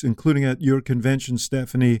weeks, including at your convention,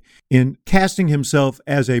 Stephanie, in casting himself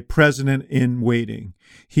as a president in waiting.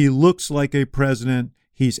 He looks like a president.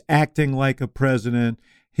 He's acting like a president.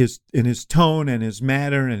 In his tone and his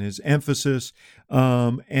manner and his emphasis.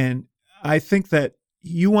 And I think that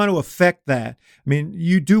you want to affect that. I mean,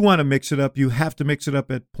 you do want to mix it up. You have to mix it up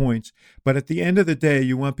at points. But at the end of the day,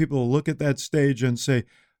 you want people to look at that stage and say,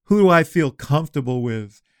 who do I feel comfortable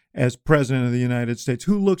with as president of the United States?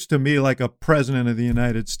 Who looks to me like a president of the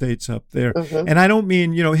United States up there? Mm-hmm. And I don't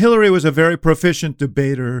mean, Hillary was a very proficient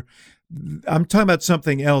debater. I'm talking about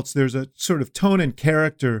something else. There's a sort of tone and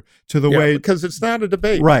character to the way, because it's not a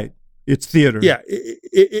debate, right? It's theater. Yeah.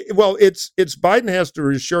 It's Biden has to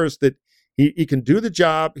reassure us that he can do the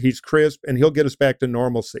job. He's crisp, and he'll get us back to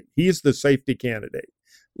normalcy. He's the safety candidate.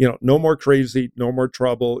 No more crazy, no more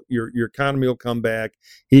trouble. Your economy will come back.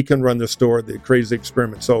 He can run the store. The crazy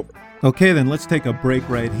experiment's over. Okay, then let's take a break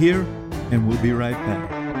right here, and we'll be right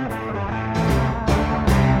back.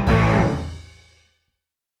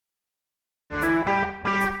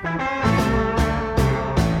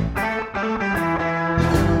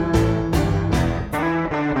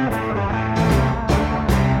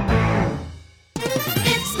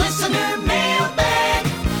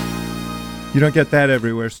 You don't get that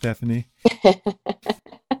everywhere, Stephanie.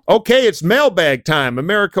 Okay, it's mailbag time.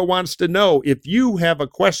 America wants to know. If you have a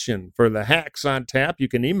question for the Hacks on Tap, you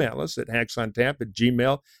can email us at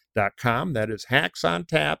hacksontap@gmail.com. That is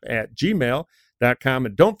hacksontap@gmail.com.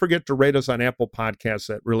 And don't forget to rate us on Apple Podcasts.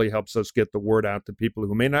 That really helps us get the word out to people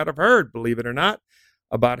who may not have heard, believe it or not,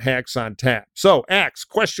 about Hacks on Tap. So, Axe,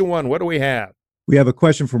 question one, what do we have? We have a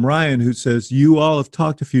question from Ryan, who says, you all have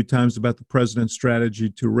talked a few times about the president's strategy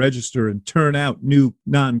to register and turn out new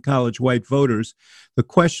non-college white voters. The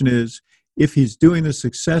question is, if he's doing this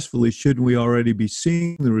successfully, shouldn't we already be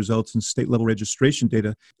seeing the results in state-level registration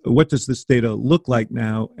data? What does this data look like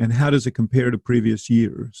now, and how does it compare to previous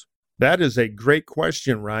years? That is a great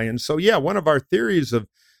question, Ryan. So, one of our theories of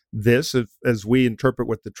this, as we interpret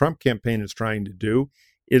what the Trump campaign is trying to do,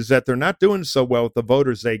 is that they're not doing so well with the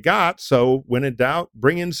voters they got. So when in doubt,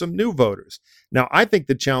 bring in some new voters. Now, I think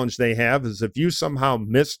the challenge they have is if you somehow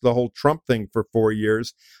missed the whole Trump thing for 4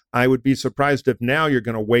 years, I would be surprised if now you're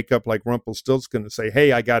going to wake up like Rumpelstiltskin and say,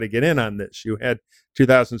 hey, I got to get in on this. You had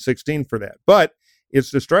 2016 for that. But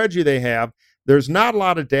it's the strategy they have. There's not a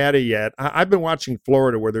lot of data yet. I've been watching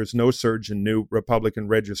Florida, where there's no surge in new Republican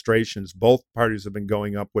registrations. Both parties have been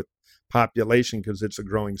going up with population because it's a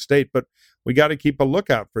growing state. But we got to keep a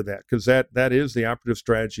lookout for that, because that is the operative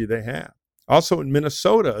strategy they have. Also in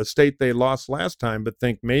Minnesota, a state they lost last time, but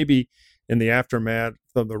think maybe in the aftermath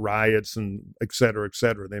of the riots and et cetera,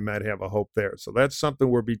 they might have a hope there. So that's something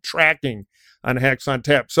we'll be tracking on Hacks on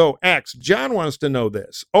Tap. So, Axe, John wants to know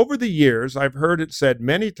this. Over the years, I've heard it said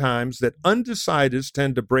many times that undecideds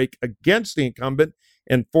tend to break against the incumbent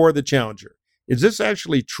and for the challenger. Is this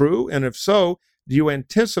actually true? And if so, do you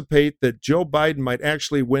anticipate that Joe Biden might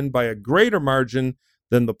actually win by a greater margin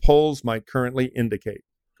than the polls might currently indicate?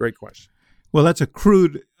 Great question. Well, that's a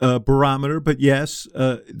crude barometer, but yes,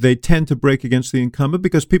 they tend to break against the incumbent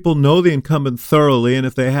because people know the incumbent thoroughly, and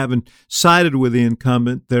if they haven't sided with the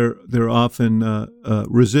incumbent, they're often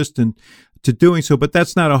resistant to doing so. But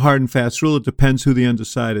that's not a hard and fast rule. It depends who the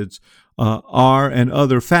undecideds are and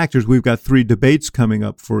other factors. We've got 3 debates coming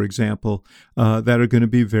up, for example, that are going to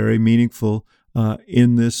be very meaningful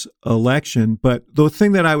in this election. But the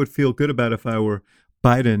thing that I would feel good about if I were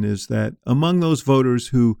Biden is that among those voters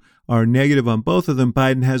who are negative on both of them,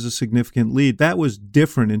 Biden has a significant lead. That was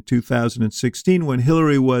different in 2016 when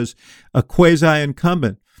Hillary was a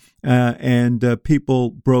quasi-incumbent and people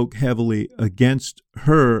broke heavily against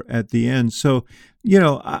her at the end. So,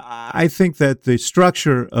 I think that the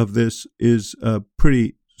structure of this is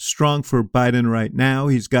pretty strong for Biden right now.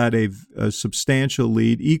 He's got a substantial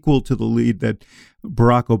lead, equal to the lead that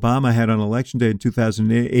Barack Obama had on Election Day in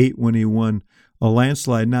 2008 when he won a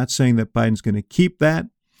landslide. Not saying that Biden's going to keep that,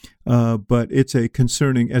 but it's a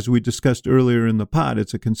concerning, as we discussed earlier in the pod,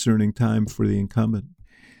 it's a concerning time for the incumbent.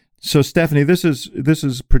 So, Stephanie, this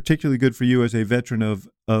is particularly good for you as a veteran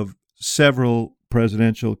of several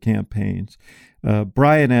presidential campaigns.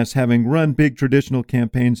 Brian asks, having run big traditional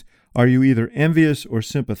campaigns, are you either envious or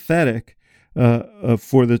sympathetic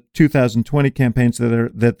for the 2020 campaigns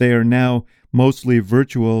that they are now mostly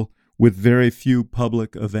virtual with very few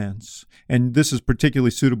public events? And this is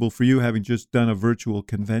particularly suitable for you, having just done a virtual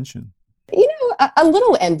convention. A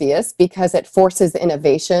little envious because it forces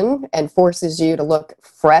innovation and forces you to look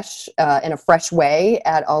fresh in a fresh way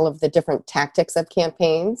at all of the different tactics of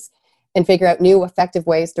campaigns and figure out new effective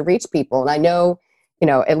ways to reach people. And I know,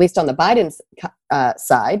 at least on the Biden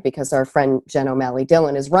side, because our friend Jen O'Malley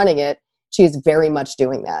Dillon is running it, she is very much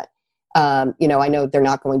doing that. I know they're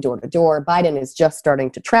not going door to door. Biden is just starting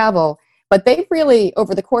to travel, but they really,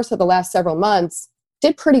 over the course of the last several months,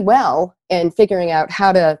 did pretty well in figuring out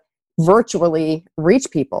how to virtually reach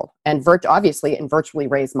people and virtually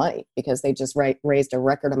raise money because they just raised a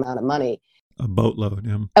record amount of money. A boatload,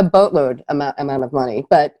 yeah. A boatload amount of money.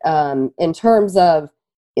 But in terms of,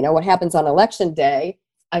 what happens on Election Day,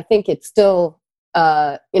 I think it's still,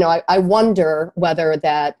 I wonder whether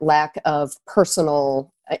that lack of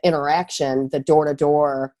personal interaction, the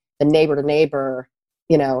door-to-door, the neighbor-to-neighbor,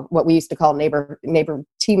 what we used to call neighbor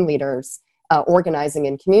team leaders, organizing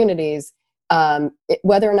in communities,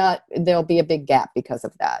 whether or not there'll be a big gap because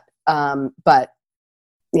of that. But,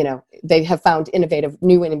 they have found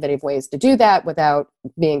new innovative ways to do that without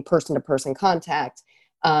being person-to-person contact.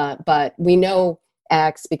 But we know,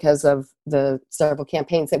 Axe, because of the several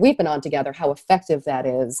campaigns that we've been on together, how effective that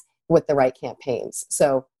is with the right campaigns.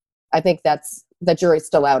 So I think the jury's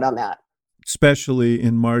still out on that. Especially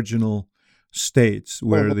in marginal states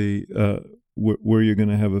where where you're going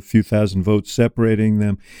to have a few thousand votes separating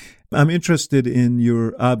them. I'm interested in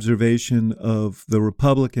your observation of the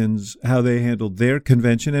Republicans, how they handled their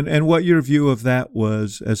convention, and what your view of that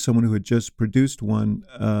was as someone who had just produced one.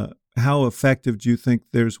 How effective do you think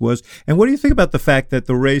theirs was? And what do you think about the fact that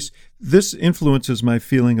the race, this influences my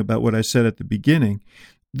feeling about what I said at the beginning.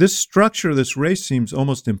 This structure of this race seems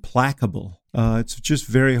almost implacable. It's just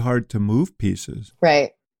very hard to move pieces.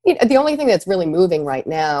 Right. The only thing that's really moving right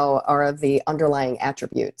now are the underlying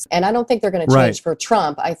attributes. And I don't think they're going to change for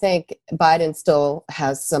Trump. I think Biden still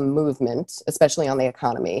has some movement, especially on the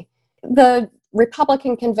economy. The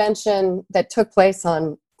Republican convention that took place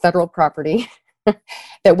on federal property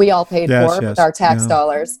that we all paid for with our tax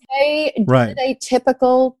dollars, they did a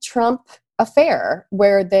typical Trump affair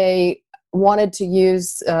where they wanted to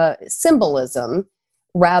use symbolism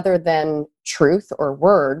rather than truth or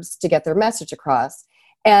words to get their message across.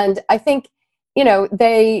 And I think,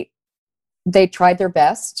 they tried their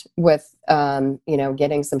best with,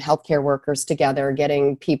 getting some healthcare workers together,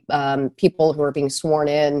 getting people who are being sworn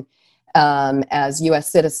in as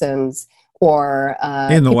U.S. citizens or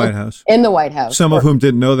in the White House. In the White House. Some of whom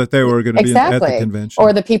didn't know that they were going to be at the convention.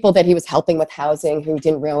 Or the people that he was helping with housing who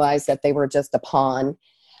didn't realize that they were just a pawn.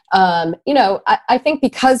 I think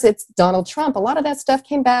because it's Donald Trump, a lot of that stuff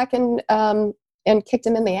came back and kicked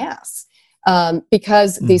him in the ass.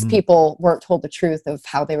 Because these people weren't told the truth of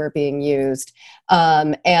how they were being used.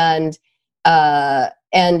 And then, the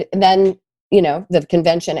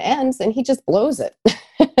convention ends and he just blows it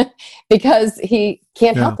because he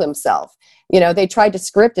can't help himself. They tried to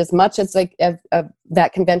script as much as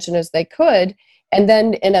that convention as they could. And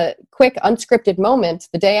then in a quick unscripted moment,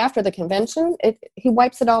 the day after the convention, he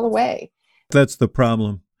wipes it all away. That's the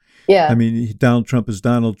problem. Yeah. I mean, Donald Trump is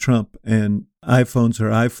Donald Trump, and iPhones are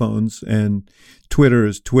iPhones, and Twitter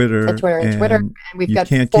is Twitter. And Twitter. And we've you got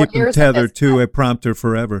can't 4 keep him years of tethered this. to a prompter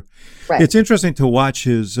forever. Right. It's interesting to watch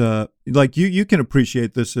his, like you can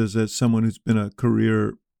appreciate this as someone who's been a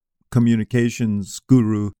career communications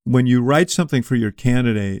guru. When you write something for your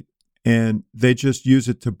candidate and they just use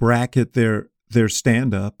it to bracket their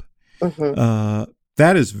stand-up,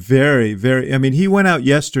 that is very, very, I mean, he went out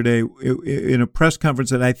yesterday in a press conference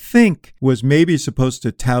that I think was maybe supposed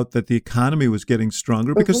to tout that the economy was getting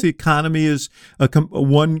stronger because the economy is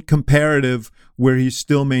one comparative where he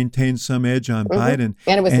still maintains some edge on Biden.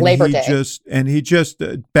 And it was Labor Day. He just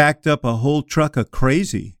backed up a whole truck of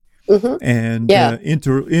crazy. And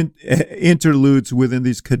interludes within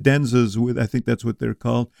these cadenzas, I think that's what they're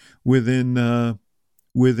called, within the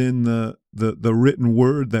written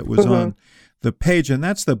word that was on the page. And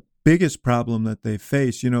that's the biggest problem that they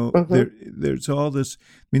face. You know, there's all this,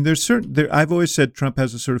 I mean, I've always said Trump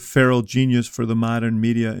has a sort of feral genius for the modern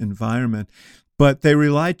media environment, but they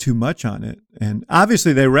rely too much on it. And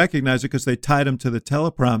obviously they recognize it because they tied him to the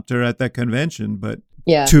teleprompter at that convention, but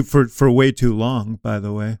for way too long, by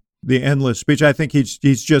the way. The endless speech. I think he's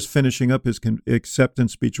just finishing up his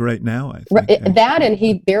acceptance speech right now. I think that, and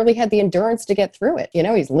he barely had the endurance to get through it. You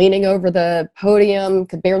know, he's leaning over the podium,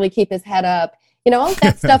 could barely keep his head up. You know, all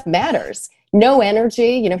that stuff matters. No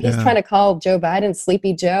energy. You know, he's trying to call Joe Biden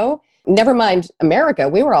Sleepy Joe. Never mind America.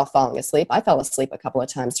 We were all falling asleep. I fell asleep a couple of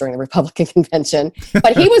times during the Republican convention,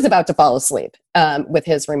 but he was about to fall asleep with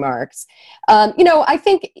his remarks. You know, I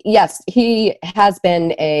think, yes, he has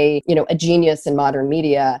been a genius in modern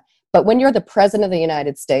media. But when you're the president of the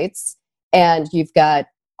United States and you've got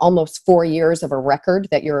almost 4 years of a record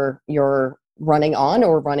that you're running on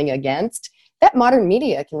or running against, that modern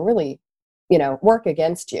media can really, work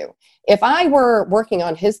against you. If I were working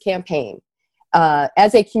on his campaign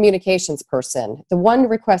as a communications person, the one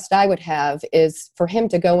request I would have is for him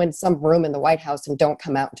to go in some room in the White House and don't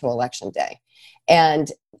come out until Election Day. And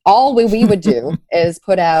all we would do is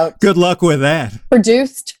put out good luck with that.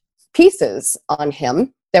 Produced pieces on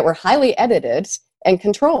him that were highly edited and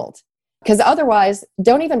controlled. Because otherwise,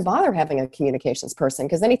 don't even bother having a communications person,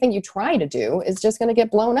 because anything you try to do is just going to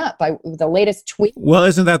get blown up by the latest tweet. Well,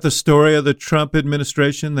 isn't that the story of the Trump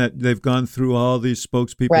administration, that they've gone through all these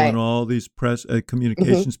spokespeople and all these press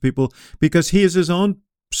communications people, because he is his own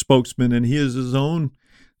spokesman and he is his own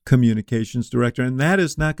communications director, and that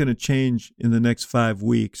is not going to change in the next 5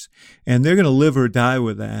 weeks. And they're going to live or die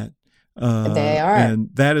with that. They are. And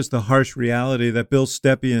that is the harsh reality that Bill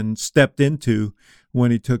Stepien stepped into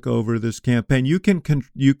when he took over this campaign. You can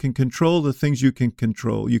control the things you can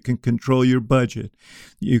control. You can control your budget.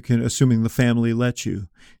 You can, assuming the family lets you.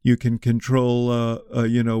 You can control,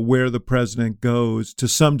 where the president goes to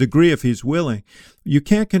some degree if he's willing. You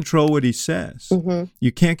can't control what he says.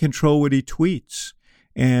 You can't control what he tweets.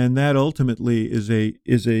 And that ultimately is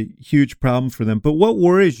a huge problem for them. But what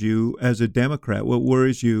worries you as a Democrat? What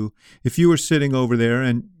worries you if you were sitting over there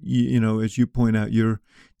and as you point out, your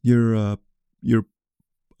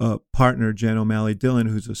partner Jen O'Malley Dillon,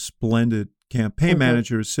 who's a splendid campaign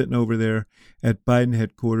manager, is sitting over there at Biden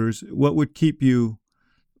headquarters. What would keep you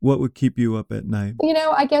up at night?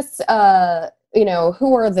 I guess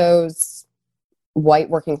who are those white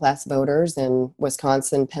working class voters in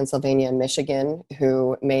Wisconsin, Pennsylvania, and Michigan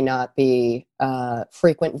who may not be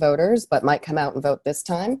frequent voters but might come out and vote this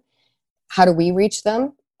time? How do we reach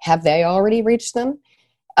them? Have they already reached them?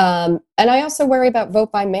 And I also worry about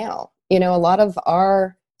vote by mail. A lot of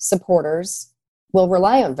our supporters will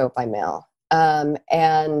rely on vote by mail. That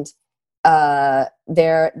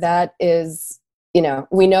is,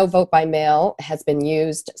 we know vote by mail has been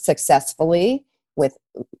used successfully with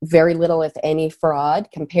very little, if any, fraud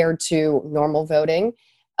compared to normal voting.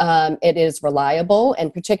 It is reliable,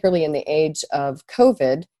 and particularly in the age of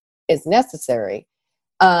COVID, is necessary.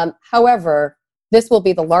 However, this will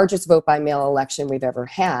be the largest vote by mail election we've ever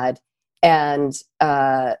had. And,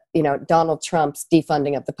 Donald Trump's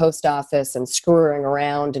defunding of the post office and screwing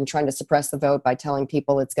around and trying to suppress the vote by telling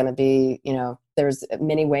people it's going to be, there's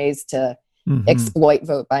many ways to exploit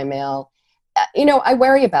vote by mail. I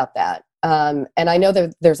worry about that. And I know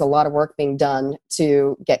that there's a lot of work being done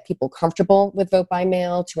to get people comfortable with vote by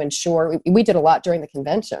mail, to ensure we did a lot during the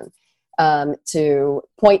convention to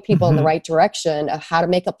point people in the right direction of how to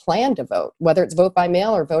make a plan to vote, whether it's vote by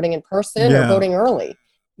mail or voting in person or voting early.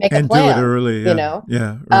 Make a plan, do it early, early.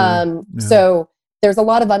 So there's a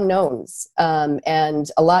lot of unknowns and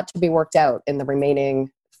a lot to be worked out in the remaining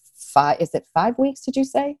 5 weeks, did you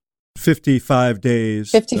say? 55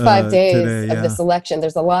 days. 55 days today, of this election.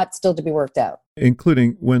 There's a lot still to be worked out.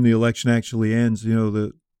 Including when the election actually ends.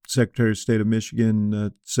 The Secretary of State of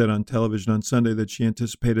Michigan said on television on Sunday that she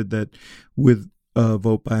anticipated that with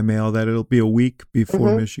vote by mail, that it'll be a week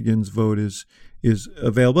before Michigan's vote is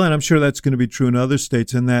available. And I'm sure that's going to be true in other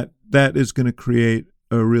states, and that is going to create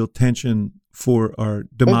a real tension for our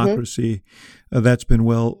democracy. That's been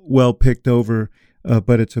well picked over,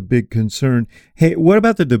 but it's a big concern. Hey, what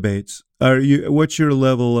about the debates? What's your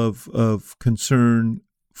level of concern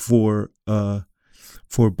for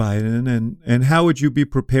Biden, and how would you be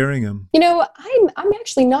preparing him? I'm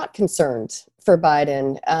actually not concerned for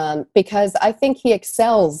Biden because I think he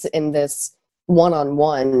excels in this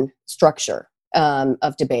one-on-one structure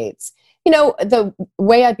of debates. The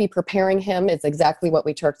way I'd be preparing him is exactly what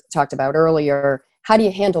we talked about earlier. How do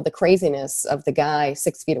you handle the craziness of the guy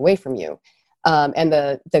 6 feet away from you, and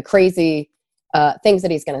the crazy things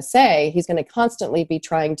that he's going to say? He's going to constantly be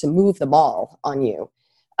trying to move the ball on you.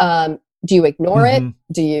 Do you ignore it?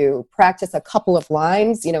 Do you practice a couple of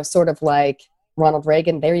lines, sort of like Ronald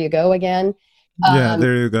Reagan, there you go again?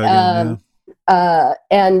 There you go again,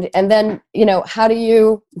 and then, how do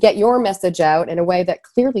you get your message out in a way that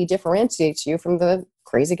clearly differentiates you from the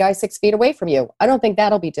crazy guy 6 feet away from you? I don't think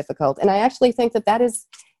that'll be difficult. And I actually think that is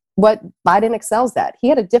what Biden excels at. He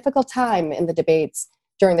had a difficult time in the debates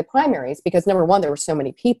during the primaries because, number one, there were so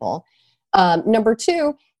many people. Number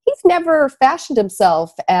two, he's never fashioned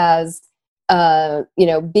himself as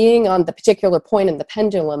being on the particular point in the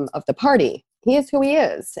pendulum of the party. He is who he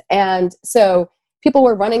is. And so people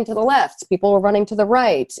were running to the left, people were running to the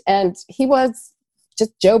right, and he was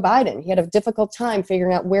just Joe Biden. He had a difficult time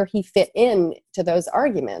figuring out where he fit in to those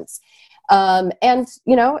arguments. He's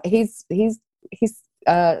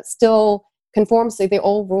still conforms to the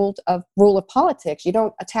old rule of politics. You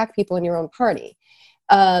don't attack people in your own party.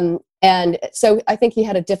 And so I think he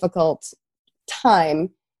had a difficult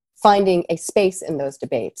time finding a space in those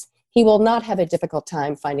debates. He will not have a difficult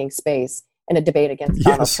time finding space in a debate against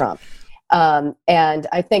Donald Trump. And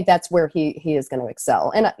I think that's where he is going to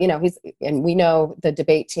excel. And, and we know the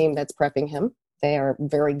debate team that's prepping him. They are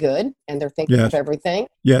very good, and they're thinking of everything.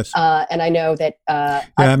 Yes. And I know that...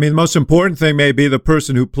 the most important thing may be the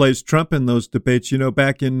person who plays Trump in those debates.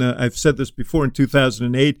 Back in, I've said this before, in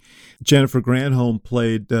 2008, Jennifer Granholm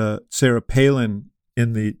played Sarah Palin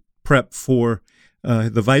in the prep for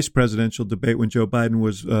the vice presidential debate when Joe Biden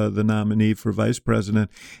was the nominee for vice president.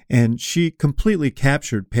 And she completely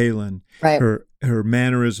captured Palin, right. her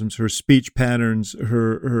mannerisms, her speech patterns,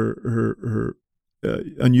 her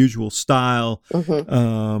unusual style.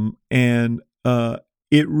 And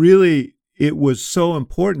it was so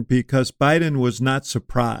important because Biden was not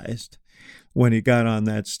surprised when he got on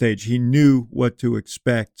that stage. He knew what to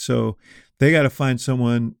expect. So they got to find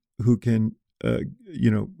someone who can,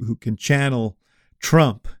 who can channel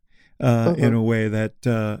Trump in a way that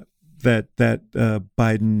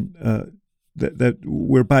Biden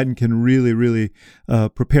where Biden can really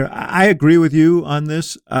prepare. I agree with you on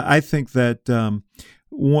this. I think that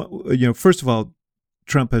first of all,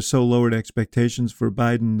 Trump has so lowered expectations for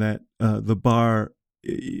Biden that the bar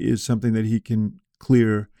is something that he can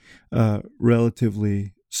clear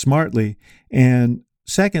relatively smartly. And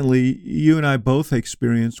secondly, you and I both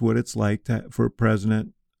experienced what it's like for a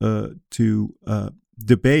president to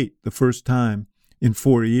debate the first time in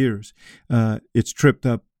 4 years. It tripped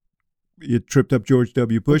up George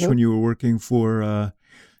W. Bush when you were working for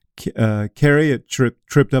Kerry. It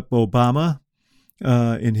tripped up Obama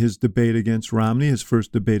in his debate against Romney, his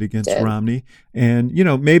first debate against Romney. And,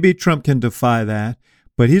 maybe Trump can defy that,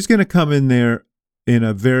 but he's going to come in there in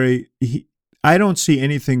a I don't see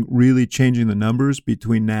anything really changing the numbers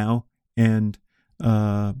between now and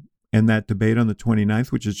that debate on the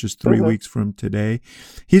 29th, which is just 3 weeks from today.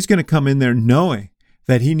 He's going to come in there knowing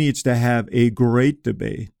that he needs to have a great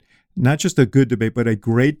debate, not just a good debate, but a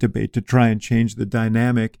great debate to try and change the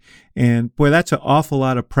dynamic. And boy, that's an awful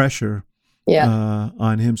lot of pressure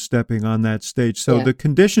on him stepping on that stage. So the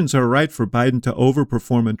conditions are right for Biden to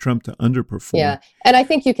overperform and Trump to underperform. Yeah. And I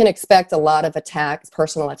think you can expect a lot of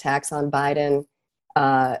personal attacks on Biden,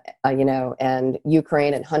 and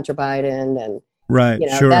Ukraine and Hunter Biden and, right,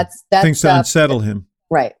 sure. That's things to unsettle him.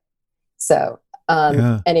 Right. So,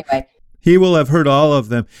 anyway, he will have heard all of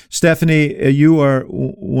them. Stephanie, you are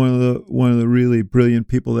one of the really brilliant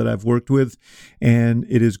people that I've worked with, and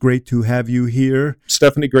it is great to have you here.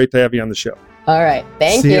 Stephanie, great to have you on the show. All right.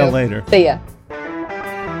 Thank you. See you later. See ya.